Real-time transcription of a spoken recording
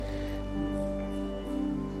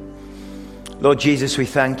Lord Jesus, we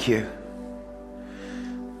thank you.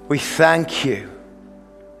 We thank you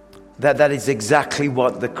that is exactly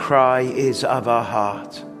what the cry is of our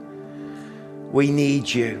heart. We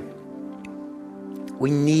need you.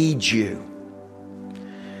 We need you.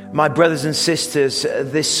 My brothers and sisters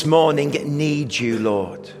this morning need you,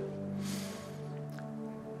 Lord.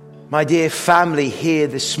 My dear family here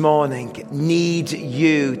this morning need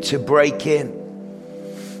you to break in,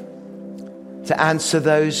 to answer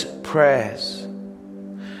those prayers,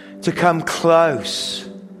 to come close,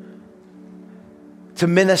 to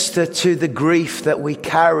minister to the grief that we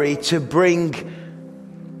carry, to bring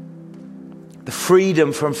the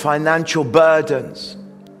freedom from financial burdens,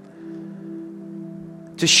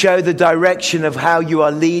 to show the direction of how you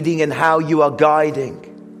are leading and how you are guiding.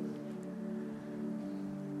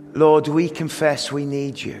 Lord, we confess we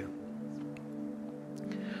need you.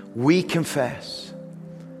 We confess.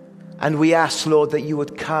 And we ask, Lord, that you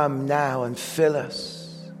would come now and fill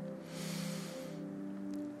us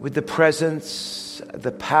with the presence,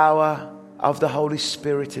 the power of the Holy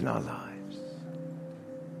Spirit in our lives.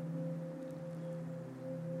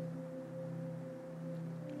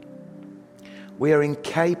 We are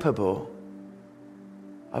incapable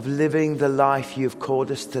of living the life you've called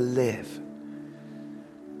us to live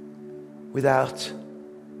without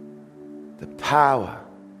the power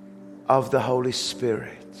of the Holy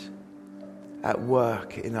Spirit at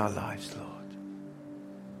work in our lives, Lord.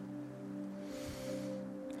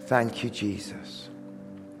 Thank you, Jesus.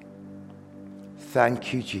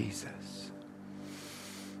 Thank you, Jesus.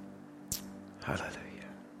 Hallelujah.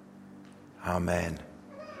 Amen.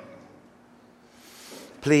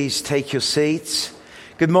 Please take your seats.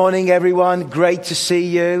 Good morning, everyone. Great to see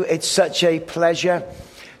you. It's such a pleasure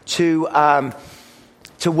to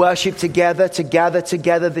worship together, to gather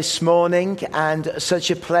together this morning, and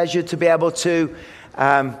such a pleasure to be able to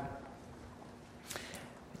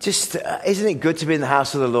isn't it good to be in the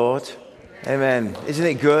house of the Lord? Amen. Isn't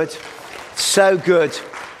it good? So good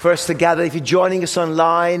for us to gather. If you're joining us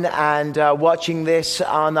online and watching this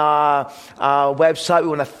on our website, we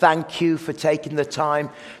want to thank you for taking the time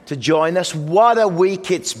to join us. What a week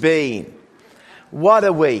it's been. What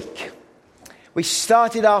a week. We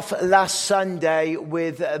started off last Sunday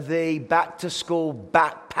with the back to school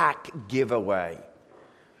backpack giveaway.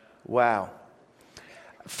 Wow.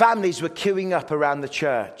 Families were queuing up around the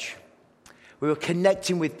church. We were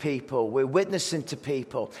connecting with people. We were witnessing to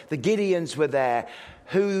people. The Gideons were there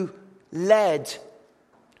who led,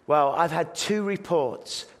 well, I've had 2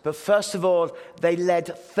 reports. But first of all, they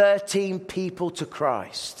led 13 people to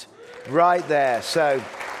Christ. Right there. So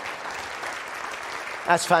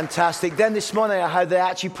that's fantastic. Then this morning I heard they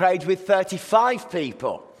actually prayed with 35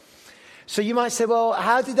 people. So you might say, well,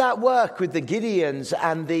 how did that work with the Gideons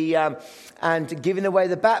and and giving away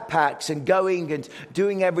the backpacks and going and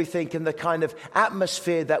doing everything and the kind of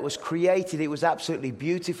atmosphere that was created? It was absolutely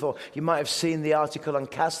beautiful. You might have seen the article on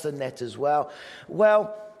Castanet as well.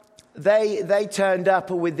 Well, they turned up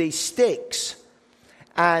with these sticks.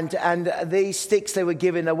 And these sticks they were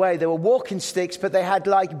giving away, they were walking sticks, but they had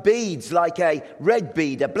like beads, like a red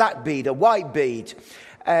bead, a black bead, a white bead,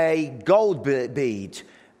 a gold bead.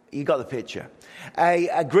 You got the picture.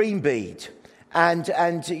 A green bead. And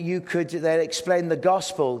they'd explain the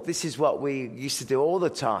gospel. This is what we used to do all the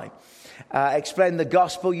time. Explain the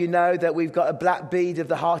gospel, that we've got a black bead of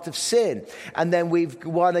the heart of sin. And then we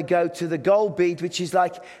want to go to the gold bead, which is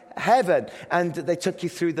like heaven. And they took you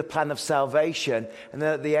through the plan of salvation. And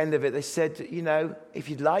then at the end of it, they said, if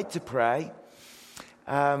you'd like to pray,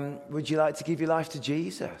 would you like to give your life to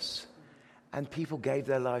Jesus? And people gave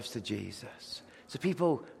their lives to Jesus. So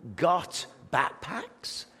people got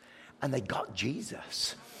backpacks and they got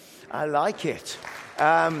Jesus. I like it.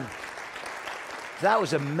 That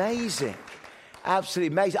was amazing.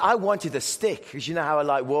 Absolutely amazing. I wanted a stick because you know how I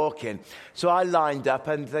like walking. So I lined up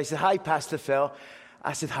and they said, "Hi, Pastor Phil."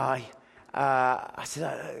 I said, "Hi." I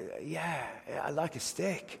said, yeah, I like a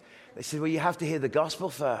stick. They said, "Well, you have to hear the gospel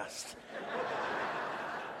first."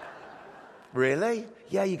 Really?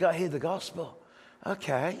 Yeah, you got to hear the gospel.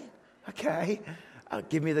 Okay.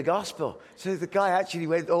 Give me the gospel. So the guy actually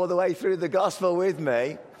went all the way through the gospel with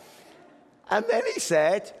me. And then he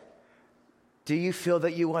said, "Do you feel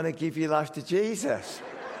that you want to give your life to Jesus?"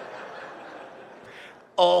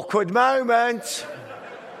 Awkward moment.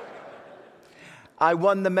 "I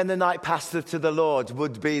won the Mennonite pastor to the Lord"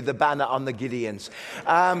 would be the banner on the Gideons.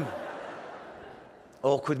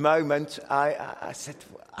 Awkward moment. I said,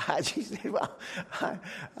 "Well,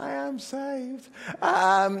 I am saved."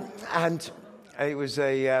 And it was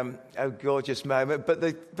a gorgeous moment. But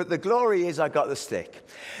the glory is I got the stick.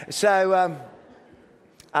 So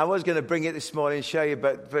I was going to bring it this morning and show you,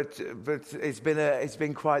 but it's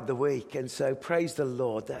been quite the week. And so praise the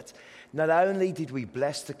Lord that not only did we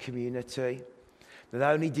bless the community,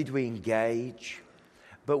 not only did we engage,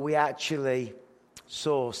 but we actually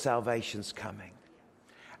saw salvations coming.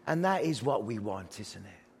 And that is what we want, isn't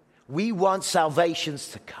it? We want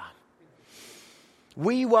salvations to come.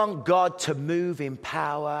 We want God to move in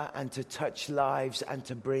power and to touch lives and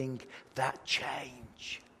to bring that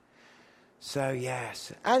change. So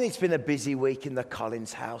yes, and it's been a busy week in the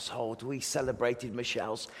Collins household. We celebrated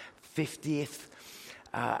Michelle's 50th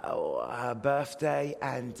birthday,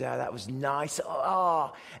 and that was nice.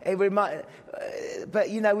 But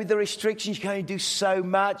with the restrictions, you can only do so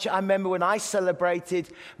much. I remember when I celebrated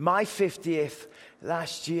my 50th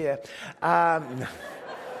last year. I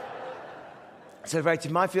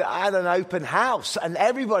had an open house and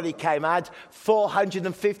everybody came. I had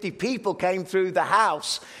 450 people came through the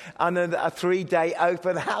house on a 3-day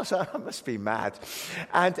open house. I must be mad.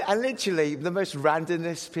 And literally the most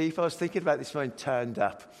randomest people, I was thinking about this morning, turned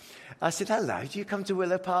up. I said, hello, do you come to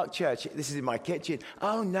Willow Park Church? This is in my kitchen.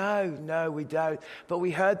 Oh, no, we don't. But we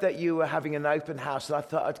heard that you were having an open house and I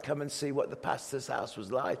thought I'd come and see what the pastor's house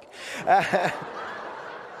was like. And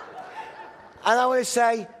I want to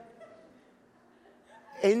say,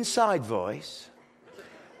 inside voice.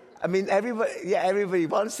 I mean, everybody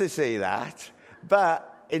wants to see that,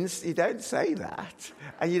 but you don't say that.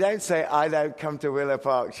 And you don't say, I don't come to Willow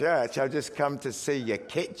Park Church, I'll just come to see your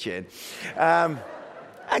kitchen. And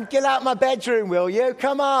get out my bedroom, will you?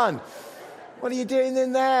 Come on. What are you doing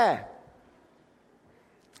in there?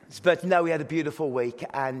 But no, we had a beautiful week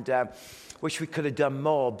and wish we could have done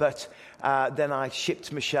more. But then I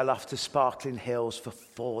shipped Michelle off to Sparkling Hills for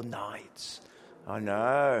 4 nights. I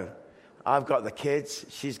know. I've got the kids.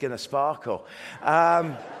 She's going to sparkle.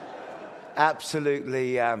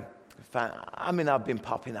 Absolutely. I mean, I've been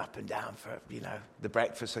popping up and down for, the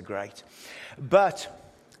breakfasts are great. But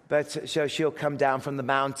so she'll come down from the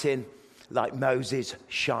mountain like Moses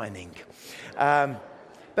shining.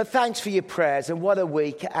 But thanks for your prayers and what a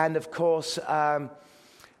week. And of course,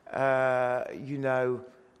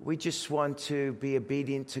 we just want to be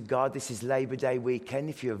obedient to God. This is Labor Day weekend.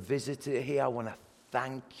 If you're a visitor here, I want to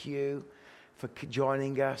thank you for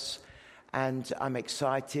joining us. And I'm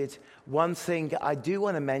excited. One thing I do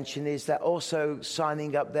want to mention is that also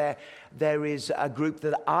signing up there is a group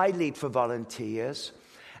that I lead for volunteers.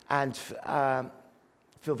 And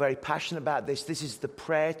feel very passionate about this. This is the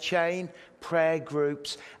prayer chain, prayer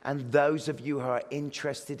groups, and those of you who are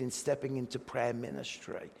interested in stepping into prayer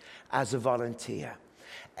ministry as a volunteer.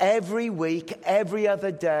 Every week, every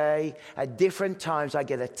other day, at different times, I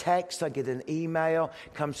get a text, I get an email,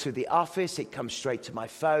 it comes through the office, it comes straight to my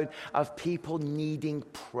phone, of people needing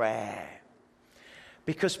prayer.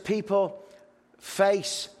 Because people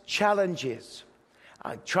face challenges.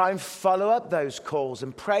 I try and follow up those calls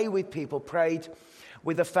and pray with people. Prayed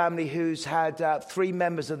with a family who's had 3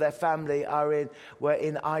 members of their family were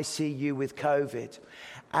in ICU with COVID.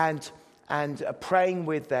 And praying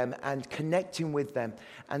with them and connecting with them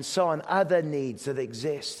and so on, other needs that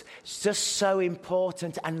exist. It's just so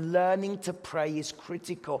important, and learning to pray is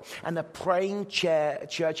critical. And a praying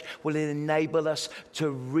church will enable us to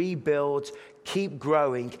rebuild, keep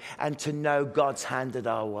growing, and to know God's hand at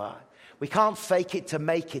our work. We can't fake it to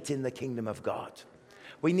make it in the kingdom of God.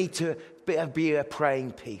 We need to be a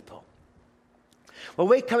praying people. Well,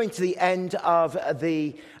 we're coming to the end of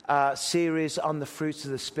the series on the fruits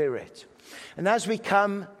of the Spirit. And as we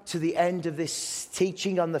come to the end of this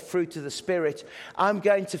teaching on the fruit of the Spirit, I'm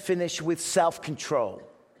going to finish with self-control.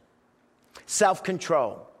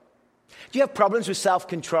 Self-control. Do you have problems with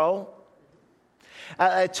self-control?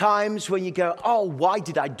 At times when you go, oh, why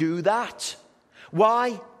did I do that?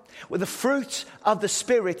 Why? Well, the fruit of the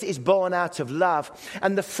Spirit is born out of love.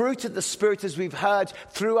 And the fruit of the Spirit, as we've heard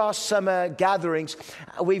through our summer gatherings,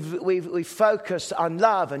 we've focused on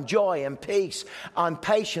love and joy and peace, on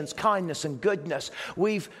patience, kindness and goodness.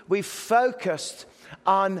 We've focused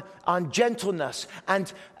on gentleness.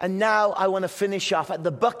 And now I want to finish off at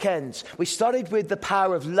the bookends. We started with the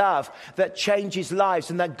power of love that changes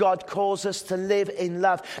lives and that God calls us to live in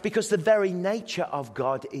love, because the very nature of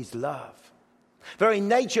God is love. Very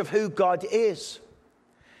nature of who God is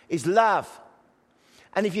love.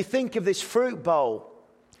 And if you think of this fruit bowl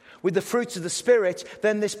with the fruits of the Spirit,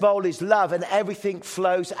 then this bowl is love, and everything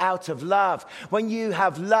flows out of love. When you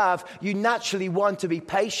have love, you naturally want to be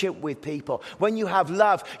patient with people. When you have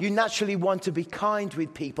love, you naturally want to be kind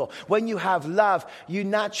with people. When you have love, you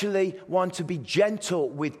naturally want to be gentle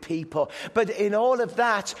with people. But in all of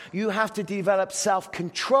that, you have to develop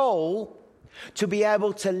self-control to be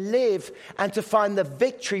able to live and to find the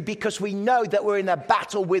victory, because we know that we're in a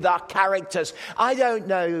battle with our characters. I don't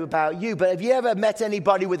know about you, but have you ever met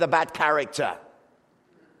anybody with a bad character?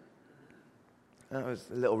 That was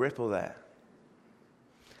a little ripple there.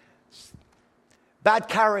 Bad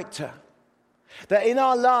character. That in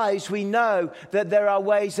our lives we know that there are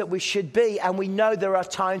ways that we should be, and we know there are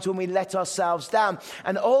times when we let ourselves down,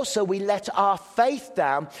 and also we let our faith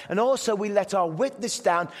down, and also we let our witness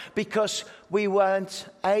down because we weren't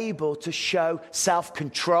able to show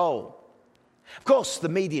self-control. Of course, the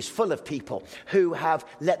media is full of people who have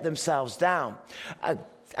let themselves down.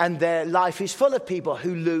 And their life is full of people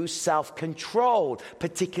who lose self-control,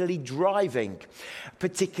 particularly driving,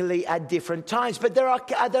 particularly at different times. But there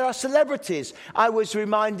are celebrities. I was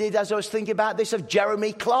reminded, as I was thinking about this, of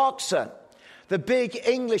Jeremy Clarkson, the big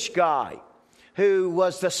English guy who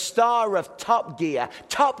was the star of Top Gear.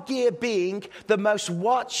 Top Gear being the most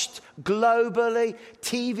watched globally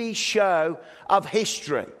TV show of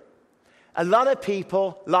history. A lot of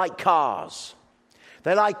people like cars.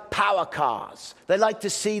 They like power cars. They like to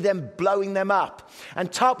see them blowing them up.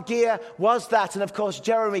 And Top Gear was that. And of course,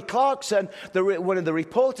 Jeremy Clarkson, one of the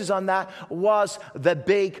reporters on that, was the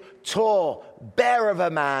big, tall bear of a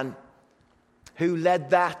man who led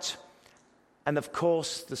that. And of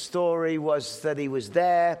course, the story was that he was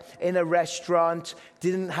there in a restaurant,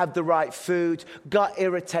 didn't have the right food, got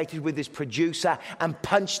irritated with his producer and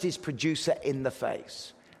punched his producer in the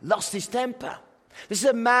face. Lost his temper. This is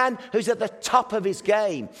a man who's at the top of his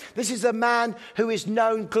game. This is a man who is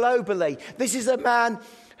known globally. This is a man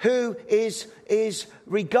who is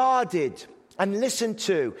regarded and listened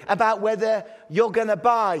to about whether you're going to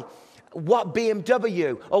buy what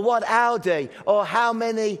BMW or what Audi or how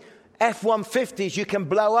many F-150s you can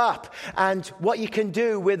blow up and what you can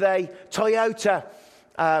do with a Toyota,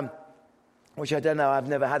 which I don't know, I've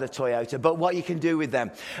never had a Toyota, but what you can do with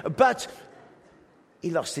them. But he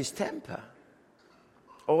lost his temper.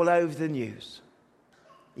 All over the news.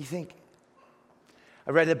 You think,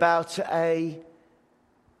 I read about a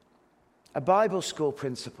Bible school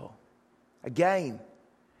principal. Again,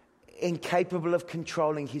 incapable of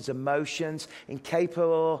controlling his emotions,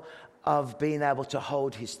 incapable of being able to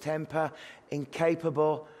hold his temper,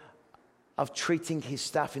 incapable of treating his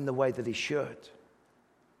staff in the way that he should.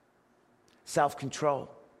 Self-control.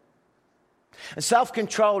 And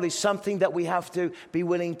self-control is something that we have to be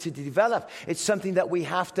willing to develop. It's something that we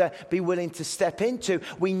have to be willing to step into.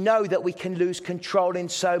 We know that we can lose control in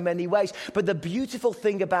so many ways. But the beautiful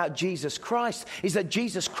thing about Jesus Christ is that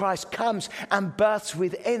Jesus Christ comes and births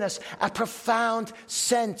within us a profound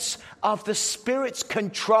sense of the Spirit's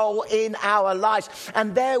control in our lives.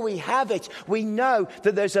 And there we have it. We know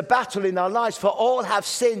that there's a battle in our lives, for all have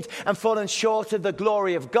sinned and fallen short of the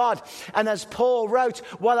glory of God. And as Paul wrote,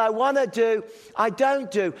 what I want to do, I don't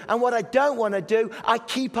do. And what I don't want to do, I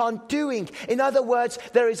keep on doing. In other words,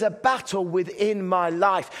 there is a battle within my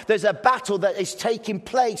life. There's a battle that is taking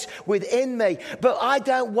place within me. But I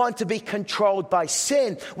don't want to be controlled by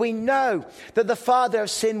sin. We know that the father of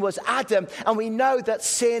sin was Adam. And we know that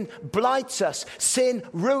sin blights us. Sin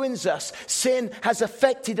ruins us. Sin has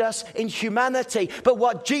affected us in humanity. But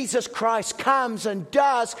what Jesus Christ comes and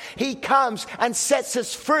does, he comes and sets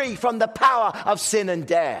us free from the power of sin and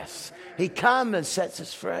death. He comes and sets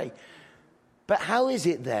us free. But how is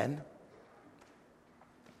it then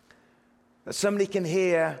that somebody can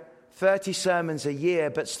hear 30 sermons a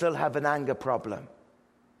year but still have an anger problem?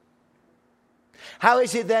 How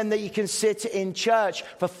is it then that you can sit in church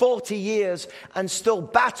for 40 years and still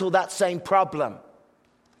battle that same problem?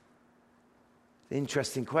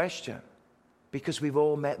 Interesting question, because we've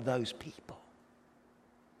all met those people.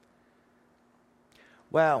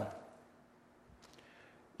 Well,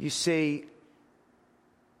 you see,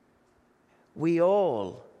 we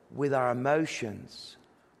all, with our emotions,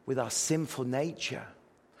 with our sinful nature,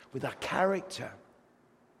 with our character,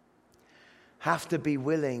 have to be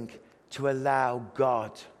willing to allow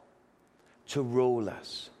God to rule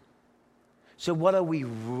us. So what are we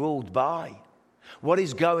ruled by? What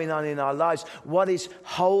is going on in our lives? What is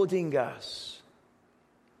holding us?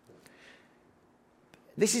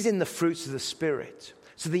 This is in the fruits of the Spirit.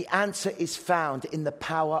 So the answer is found in the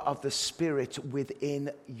power of the Spirit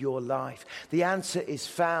within your life. The answer is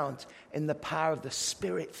found in the power of the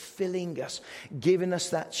Spirit filling us, giving us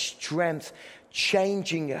that strength,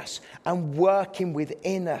 changing us and working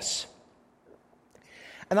within us.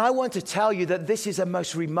 And I want to tell you that this is a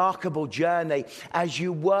most remarkable journey as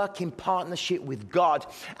you work in partnership with God,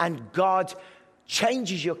 and God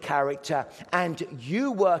changes your character, and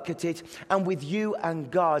you work at it, and with you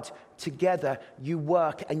and God together, you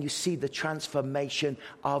work and you see the transformation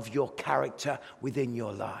of your character within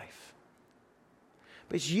your life.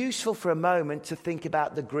 But it's useful for a moment to think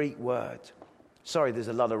about the Greek word. Sorry, there's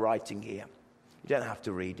a lot of writing here. You don't have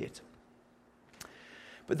to read it.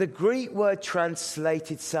 But the Greek word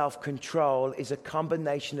translated self-control is a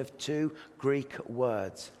combination of two Greek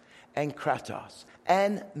words, enkratos.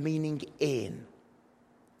 En meaning in,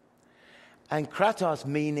 and kratos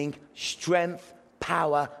meaning strength,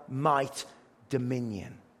 power, might,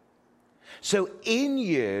 dominion. So in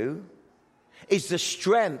you is the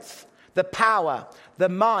strength, the power, the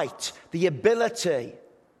might, the ability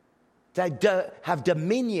to have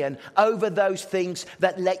dominion over those things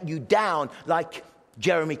that let you down, like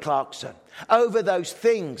Jeremy Clarkson, over those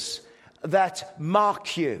things that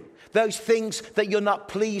mark you, those things that you're not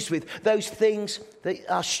pleased with, those things that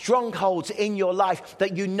are strongholds in your life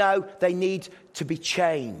that you know they need to be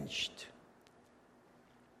changed.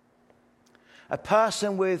 A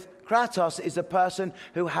person with kratos is a person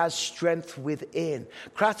who has strength within.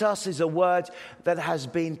 Kratos is a word that has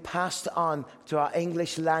been passed on to our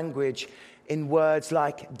English language in words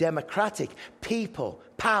like democratic, people,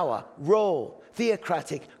 power, rule,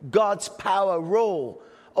 theocratic, God's power, rule,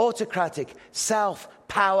 autocratic, self,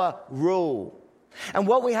 power, rule. And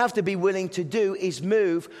what we have to be willing to do is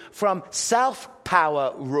move from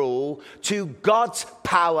self-power rule to God's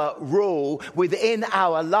power rule within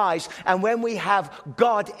our lives. And when we have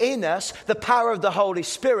God in us, the power of the Holy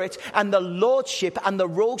Spirit and the lordship and the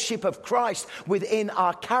ruleship of Christ within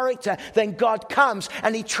our character, then God comes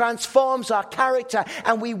and he transforms our character,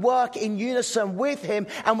 and we work in unison with him,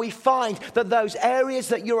 and we find that those areas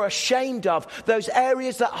that you're ashamed of, those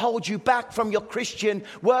areas that hold you back from your Christian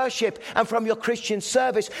worship and from your Christian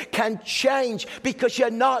service can change, because you're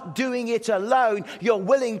not doing it alone. You're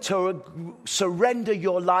willing to surrender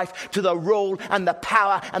your life to the rule and the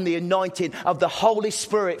power and the anointing of the Holy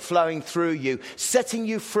Spirit flowing through you, setting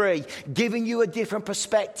you free, giving you a different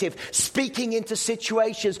perspective, speaking into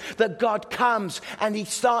situations that God comes and he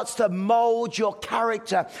starts to mold your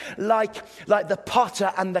character like the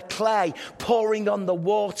potter and the clay, pouring on the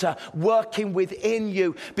water, working within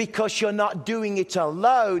you, because you're not doing it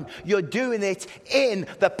alone. You're doing it in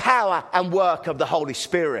the power and work of the Holy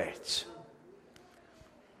Spirit.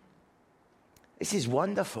 This is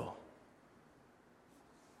wonderful.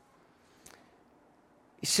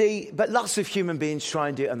 You see, but lots of human beings try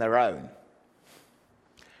and do it on their own.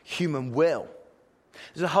 Human will.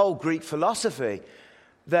 There's a whole Greek philosophy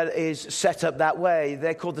that is set up that way.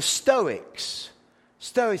 They're called the Stoics.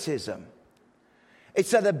 Stoicism. It's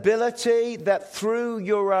that ability that through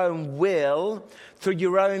your own will, through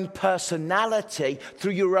your own personality,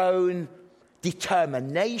 through your own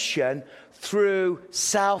determination, through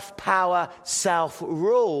self-power,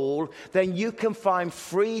 self-rule, then you can find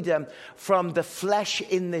freedom from the flesh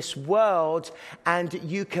in this world, and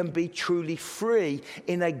you can be truly free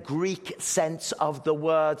in a Greek sense of the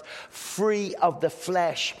word, free of the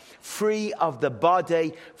flesh, free of the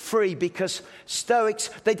body, free, because Stoics,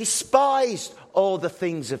 they despised all the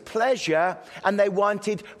things of pleasure, and they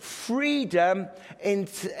wanted freedom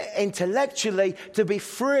intellectually, to be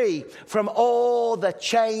free from all the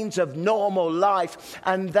chains of normal life,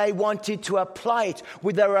 and they wanted to apply it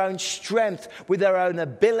with their own strength, with their own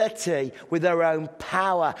ability, with their own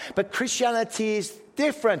power. But Christianity is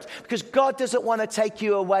different, because God doesn't want to take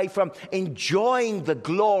you away from enjoying the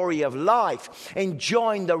glory of life,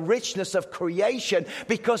 enjoying the richness of creation,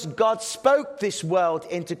 because God spoke this world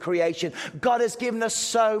into creation. God has given us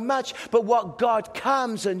so much, but what God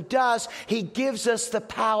comes and does, he gives us the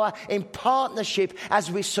power in partnership as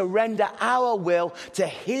we surrender our will to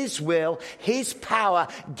his will. His power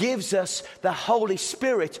gives us the Holy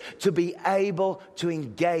Spirit to be able to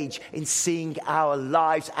engage in seeing our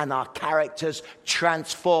lives and our characters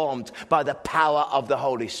transformed by the power of the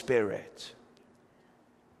Holy Spirit.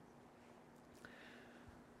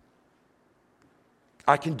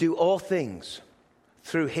 I can do all things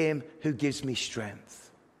through him who gives me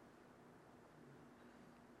strength.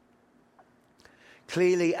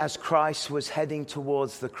 Clearly, as Christ was heading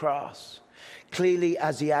towards the cross, clearly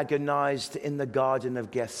as he agonized in the Garden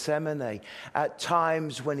of Gethsemane, at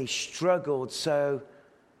times when he struggled, so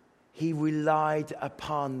he relied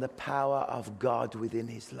upon the power of God within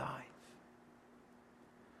his life.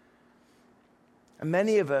 And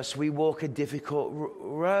many of us, we walk a difficult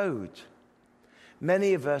road.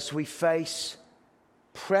 Many of us, we face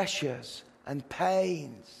pressures and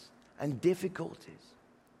pains and difficulties.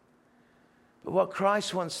 But what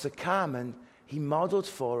Christ wants to come and he modeled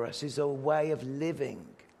for us is a way of living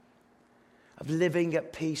of living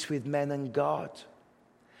at peace with men and God,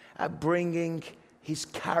 at bringing his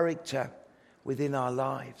character within our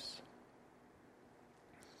lives.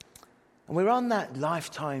 And we're on that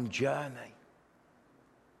lifetime journey.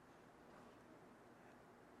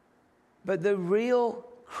 But the real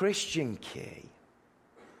Christian key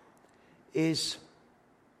is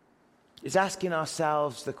asking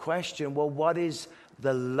ourselves the question, well, what is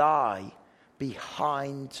the lie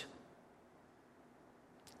behind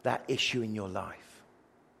that issue in your life?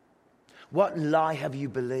 What lie have you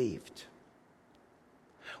believed?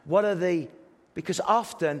 Because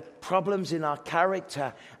often problems in our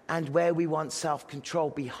character and where we want self-control,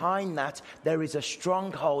 behind that there is a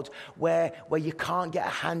stronghold where you can't get a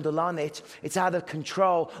handle on it. It's out of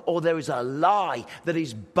control, or there is a lie that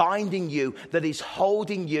is binding you, that is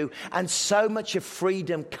holding you. And so much of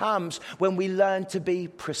freedom comes when we learn to be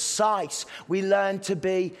precise. We learn to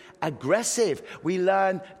be aggressive. We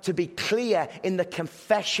learn to be clear in the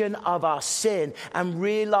confession of our sin and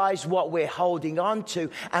realize what we're holding on to,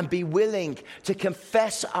 and be willing to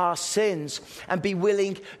confess our sins and be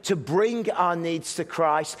willing to bring our needs to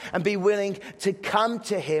Christ and be willing to come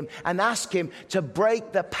to him and ask him to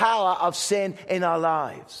break the power of sin in our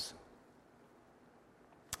lives.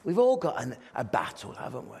 We've all got a battle,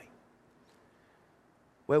 haven't we?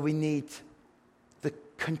 Where we need the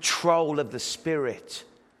control of the Spirit,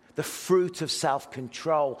 the fruit of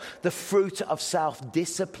self-control, the fruit of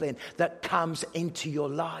self-discipline that comes into your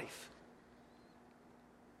life.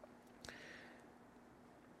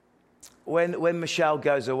 When Michelle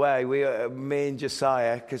goes away, me and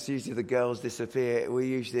Josiah, because usually the girls disappear, we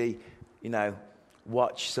usually,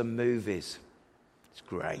 watch some movies. It's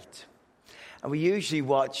great. And we usually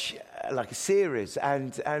watch like a series.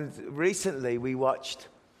 And recently we watched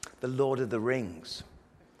The Lord of the Rings.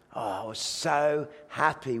 Oh, I was so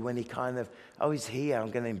happy when he he's here,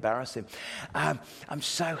 I'm going to embarrass him. I'm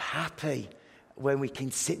so happy when we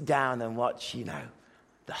can sit down and watch,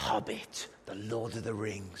 The Hobbit, The Lord of the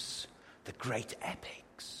Rings, the great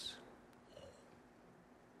epics.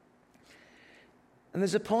 And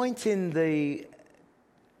there's a point in the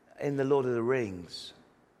Lord of the Rings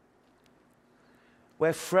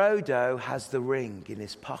where Frodo has the ring in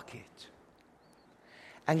his pocket.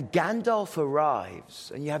 And Gandalf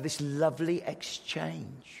arrives, and you have this lovely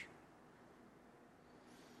exchange.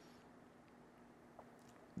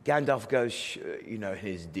 Gandalf goes, in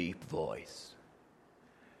his deep voice,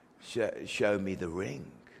 show me the ring,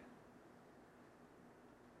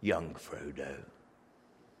 young Frodo.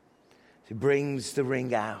 He brings the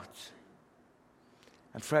ring out.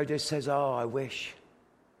 And Frodo says, I wish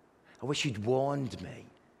you'd warned me.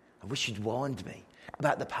 I wish you'd warned me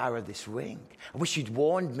about the power of this ring. I wish you'd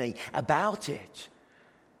warned me about it.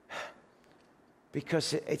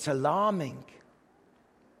 Because it's alarming.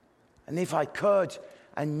 And if I could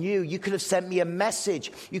and knew, you could have sent me a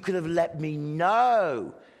message. You could have let me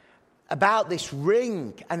know about this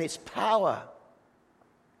ring and its power.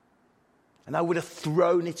 And I would have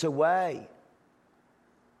thrown it away.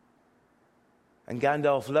 And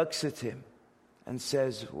Gandalf looks at him and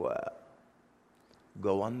says, well,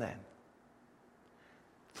 go on then.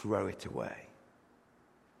 Throw it away.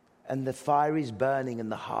 And the fire is burning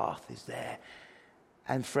and the hearth is there.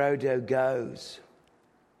 And Frodo goes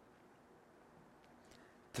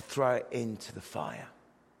to throw it into the fire.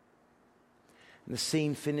 And the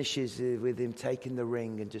scene finishes with him taking the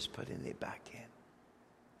ring and just putting it back in.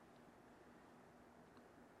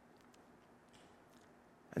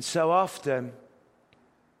 And so often,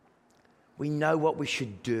 we know what we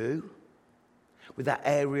should do with that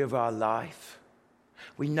area of our life.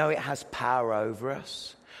 We know it has power over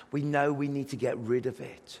us. We know we need to get rid of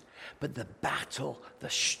it. But the battle, the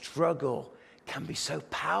struggle can be so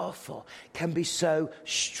powerful, can be so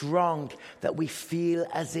strong that we feel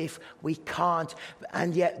as if we can't.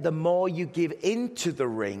 And yet the more you give into the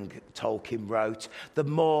ring, Tolkien wrote, the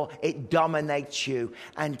more it dominates you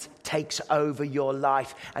and takes over your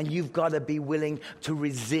life. And you've got to be willing to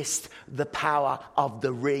resist the power of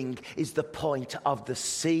the ring, is the point of the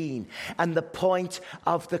scene. And the point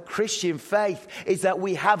of the Christian faith is that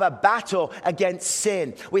we have a battle against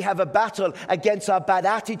sin. We have a battle against our bad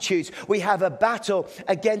attitudes. We have a battle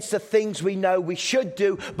against the things we know we should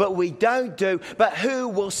do, but we don't do. But who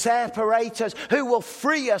will separate us? Who will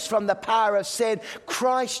free us from the power of sin?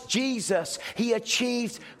 Christ Jesus. He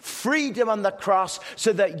achieved freedom on the cross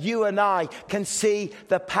so that you and I can see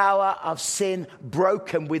the power of sin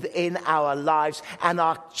broken within our lives and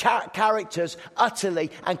our characters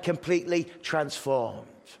utterly and completely transformed.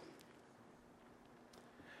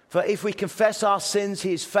 For if we confess our sins,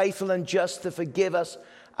 he is faithful and just to forgive us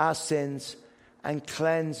our sins and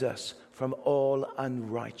cleanse us from all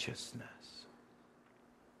unrighteousness.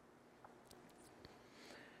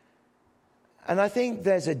 And I think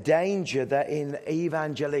there's a danger that in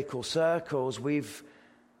evangelical circles we've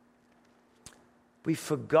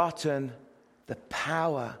forgotten the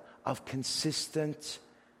power of consistent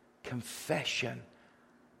confession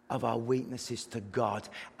of our weaknesses to God,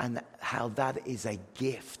 and how that is a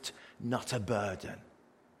gift, not a burden.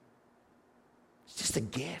 It's just a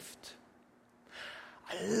gift.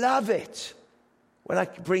 I love it when I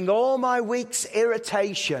bring all my week's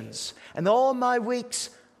irritations and all my week's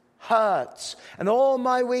hurts and all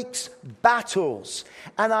my week's battles,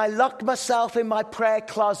 and I lock myself in my prayer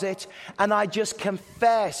closet and I just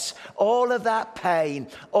confess all of that pain,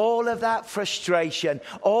 all of that frustration,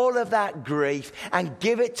 all of that grief, and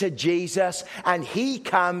give it to Jesus, and he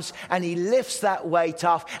comes and he lifts that weight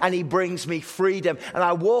off and he brings me freedom, and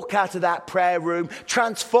I walk out of that prayer room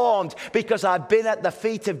transformed because I've been at the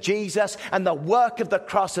feet of Jesus and the work of the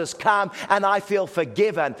cross has come, and I feel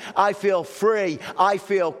forgiven, I feel free, I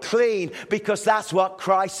feel clean, because that's what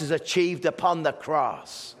Christ has achieved upon the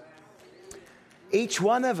cross. Each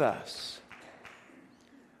one of us,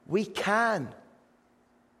 we can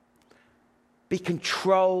be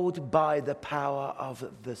controlled by the power of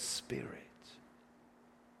the Spirit.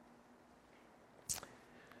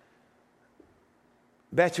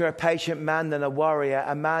 Better a patient man than a warrior,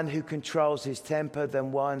 a man who controls his temper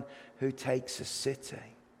than one who takes a city.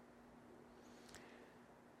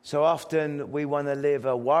 So often we want to live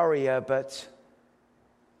a warrior, but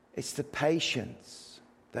it's the patience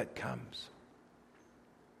that comes.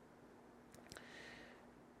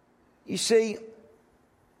 You see,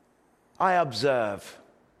 I observe,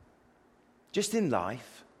 just in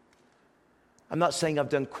life, I'm not saying I've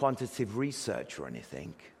done quantitative research or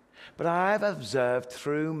anything, but I have observed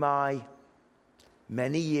through my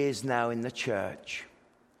many years now in the church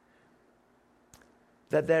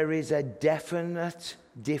that there is a definite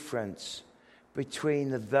difference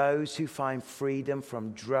between those who find freedom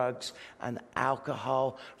from drugs and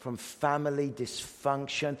alcohol, from family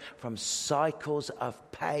dysfunction, from cycles of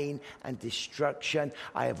pain and destruction.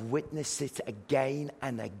 I have witnessed it again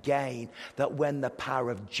and again, that when the power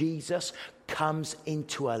of Jesus comes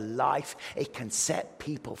into a life, it can set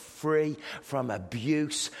people free from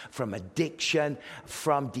abuse, from addiction,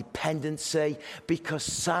 from dependency, because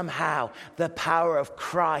somehow the power of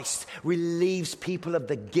Christ relieves people of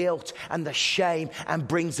the guilt and the shame and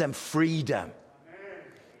brings them freedom.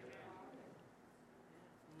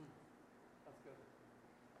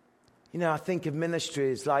 You know, I think of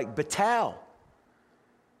ministries like Bethel.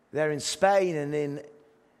 They're in Spain and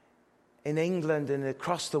in England and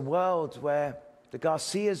across the world where the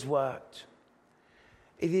Garcias worked.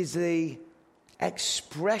 It is the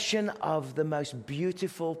expression of the most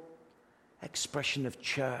beautiful expression of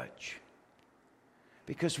church.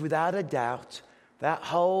 Because without a doubt, that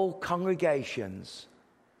whole congregations,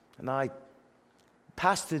 and I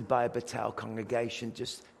pastored by a Bethel congregation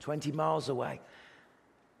just 20 miles away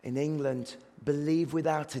in England, believe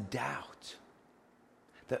without a doubt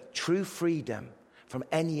that true freedom from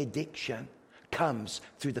any addiction comes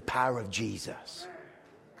through the power of Jesus.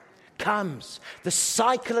 Comes. The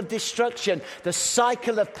cycle of destruction, the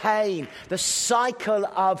cycle of pain, the cycle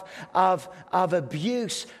of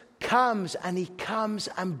abuse comes, and he comes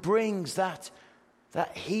and brings that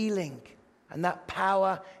healing and that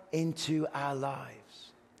power into our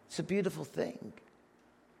lives. It's a beautiful thing.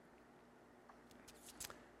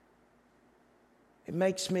 It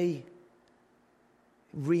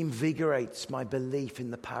reinvigorates my belief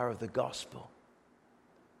in the power of the gospel.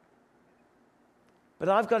 But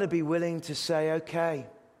I've got to be willing to say, okay,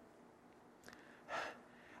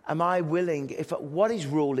 am I willing, what is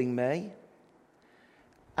ruling me?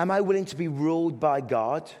 Am I willing to be ruled by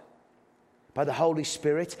God, by the Holy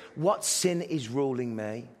Spirit? What sin is ruling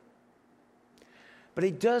me? But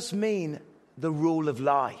it does mean the rule of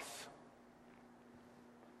life.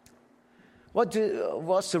 What's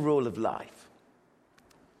the rule of life?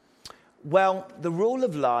 Well, the rule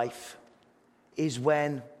of life is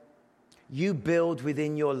when you build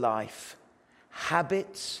within your life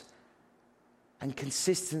habits and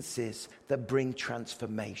consistencies that bring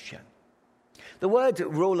transformation. The word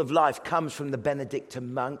rule of life comes from the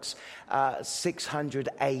Benedictine monks, 600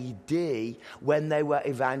 AD, when they were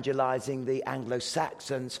evangelizing the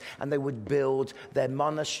Anglo-Saxons, and they would build their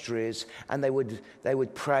monasteries, and they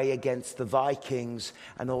would pray against the Vikings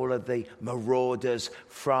and all of the marauders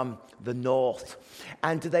from the north.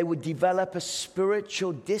 And they would develop a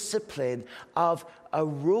spiritual discipline of a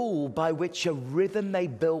rule by which a rhythm they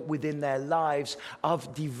built within their lives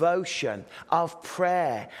of devotion, of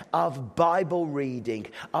prayer, of Bible reading,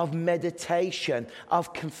 of meditation,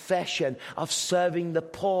 of confession, of serving the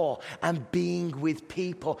poor and being with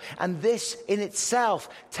people. And this in itself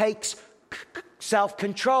takes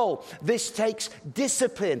self-control. This takes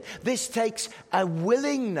discipline. This takes a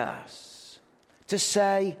willingness to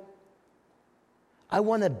say, I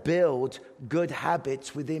want to build good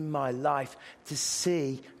habits within my life to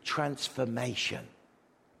see transformation.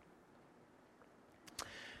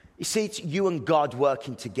 You see, it's you and God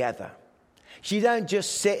working together. So you don't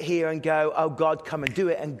just sit here and go, oh, God, come and do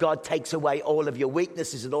it. And God takes away all of your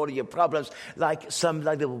weaknesses and all of your problems like some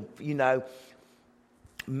little,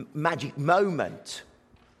 magic moment.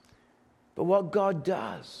 But what God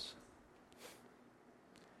does,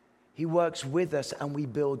 he works with us and we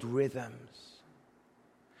build rhythms.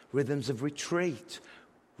 Rhythms of retreat,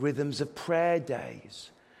 rhythms of prayer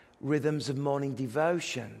days, rhythms of morning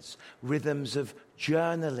devotions, rhythms of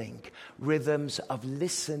journaling, rhythms of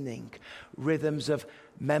listening, rhythms of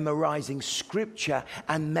memorizing scripture,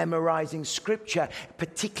 and memorizing scripture,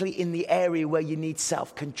 particularly in the area where you need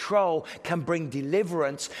self-control, can bring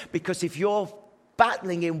deliverance. Because if you're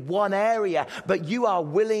battling in one area, but you are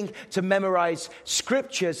willing to memorize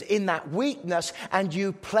scriptures in that weakness and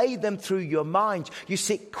you play them through your mind, you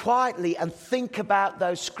sit quietly and think about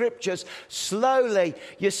those scriptures, slowly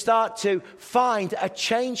you start to find a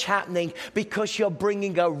change happening because you're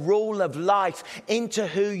bringing a rule of life into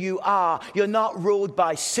who you are. You're not ruled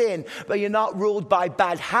by sin, but you're not ruled by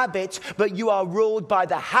bad habits, but you are ruled by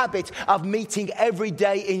the habit of meeting every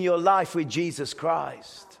day in your life with Jesus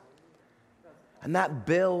Christ. And that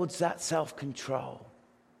builds that self-control.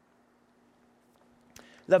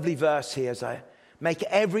 Lovely verse here as I make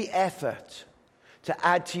every effort to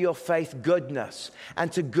add to your faith goodness,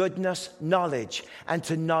 and to goodness knowledge, and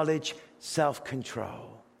to knowledge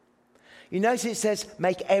self-control. You notice it says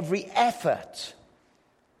make every effort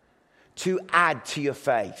to add to your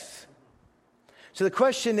faith. So the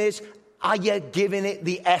question is, are you giving it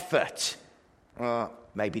the effort?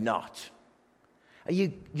 Maybe not. Are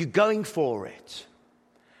you going for it?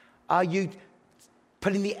 Are you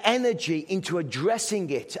putting the energy into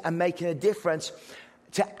addressing it and making a difference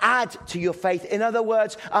to add to your faith? In other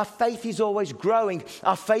words, our faith is always growing.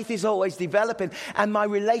 Our faith is always developing. And my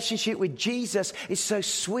relationship with Jesus is so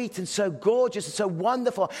sweet and so gorgeous and so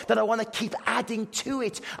wonderful that I want to keep adding to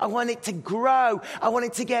it. I want it to grow. I want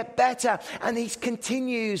it to get better. And he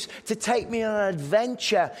continues to take me on an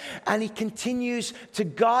adventure. And he continues to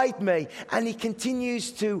guide me. And he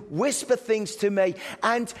continues to whisper things to me.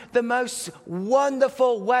 And the most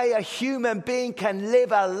wonderful way a human being can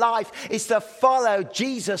live a life is to follow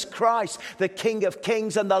Jesus Christ, the King of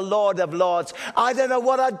Kings and the Lord of Lords. I don't know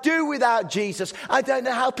what I'd do without Jesus. I don't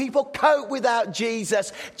know how people cope without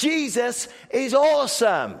Jesus. Jesus is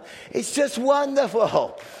awesome. It's just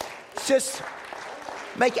wonderful. It's just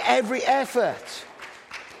make every effort.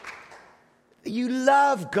 You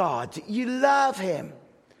love God. You love him.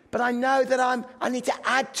 But I know that I need to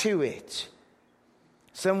add to it.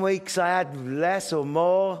 Some weeks I add less or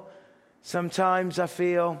more. Sometimes I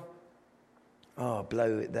feel,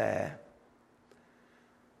 blow it there.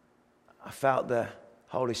 I felt the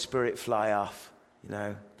Holy Spirit fly off,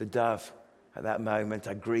 the dove. At that moment,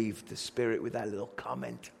 I grieved the Spirit with that little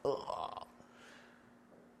comment.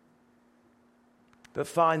 But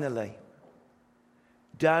finally,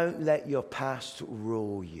 don't let your past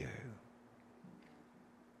rule you.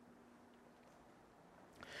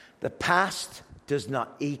 The past does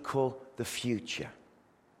not equal the future.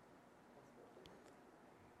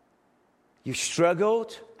 You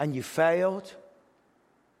struggled and you failed.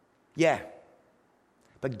 Yeah.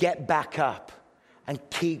 But get back up and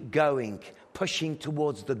keep going, pushing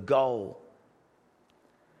towards the goal.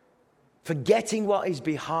 Forgetting what is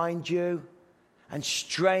behind you and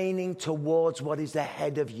straining towards what is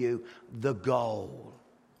ahead of you, the goal.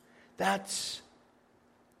 And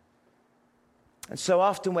so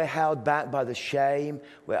often we're held back by the shame.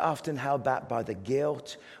 We're often held back by the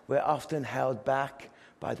guilt. We're often held back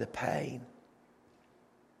by the pain.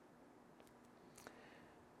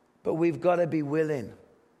 But we've got to be willing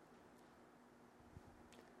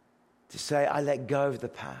to say, I let go of the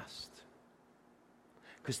past.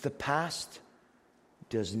 Because the past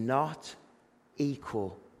does not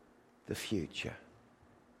equal the future.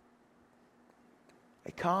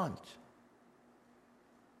 It can't.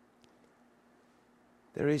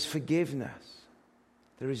 There is forgiveness.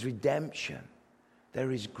 There is redemption.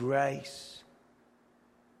 There is grace.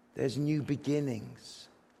 There's new beginnings.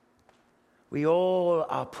 We all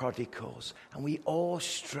are prodigals and we all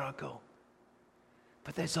struggle.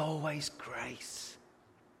 But there's always grace,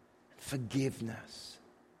 and forgiveness,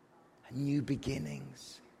 and new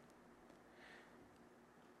beginnings.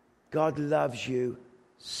 God loves you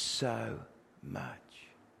so much.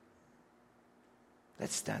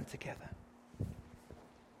 Let's stand together.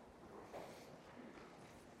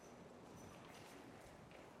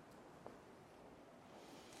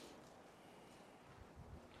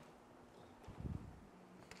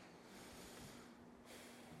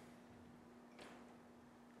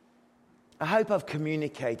 I hope I've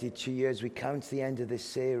communicated to you as we come to the end of this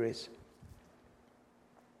series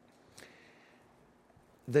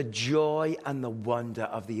the joy and the wonder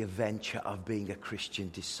of the adventure of being a Christian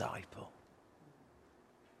disciple.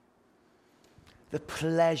 The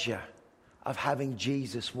pleasure of having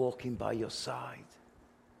Jesus walking by your side.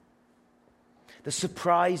 The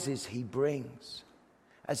surprises he brings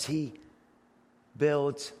as he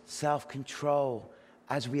builds self-control,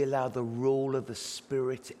 as we allow the rule of the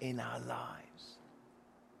Spirit in our lives.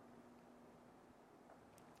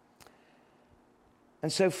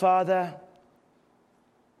 And so, Father,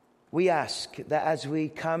 we ask that as we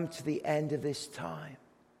come to the end of this time,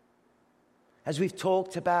 as we've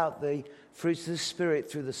talked about the fruits of the Spirit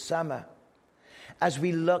through the summer, as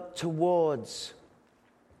we look towards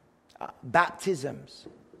baptisms,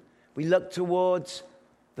 we look towards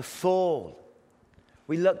the fall,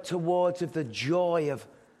 we look towards the joy of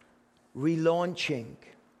relaunching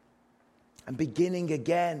and beginning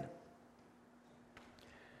again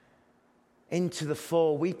into the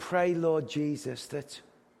fall. We pray, Lord Jesus, that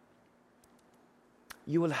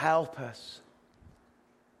you will help us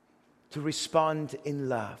to respond in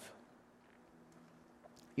love.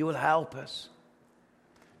 You will help us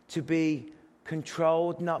to be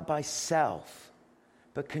controlled not by self,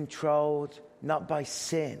 but controlled not by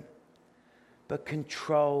sin, but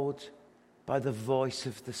controlled by the voice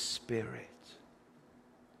of the Spirit,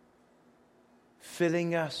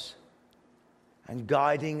 filling us and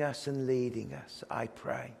guiding us and leading us, I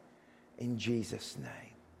pray, in Jesus' name.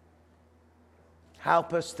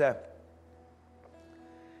 Help us to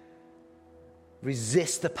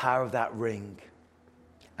resist the power of that ring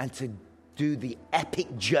and to do the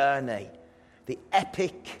epic journey, the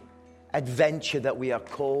epic adventure that we are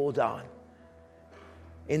called on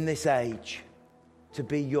in this age, to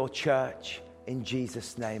be your church. In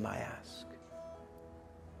Jesus' name I ask.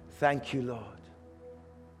 Thank you, Lord.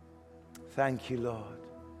 Thank you, Lord.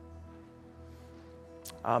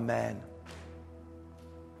 Amen.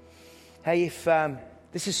 Hey, if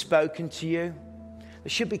this has spoken to you, there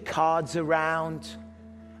should be cards around,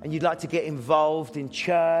 and you'd like to get involved in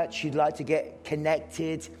church, you'd like to get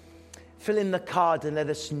connected, fill in the card and let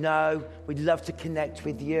us know. We'd love to connect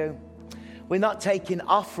with you. We're not taking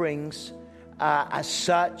offerings as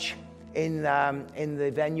such in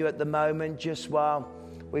the venue at the moment, just while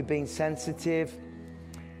we're being sensitive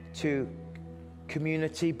to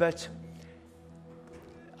community, but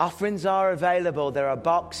offerings are available. There are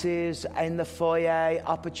boxes in the foyer,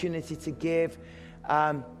 opportunity to give.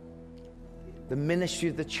 The ministry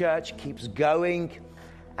of the church keeps going,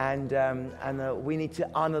 and we need to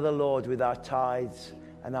honor the Lord with our tithes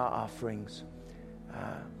and our offerings.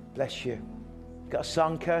 Bless you. Got a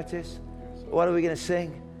song, Curtis? What are we going to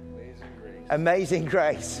sing? Amazing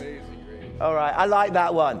Grace. Amazing Grace. All right, I like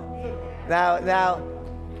that one. Now,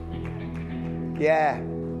 yeah.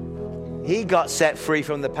 He got set free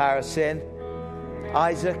from the power of sin.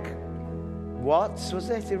 Isaac Watts, was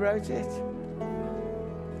it? He wrote it?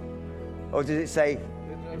 Or did it say?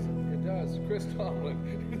 It does. Chris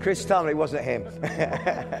Tomlin. Chris Tomlin, it wasn't him.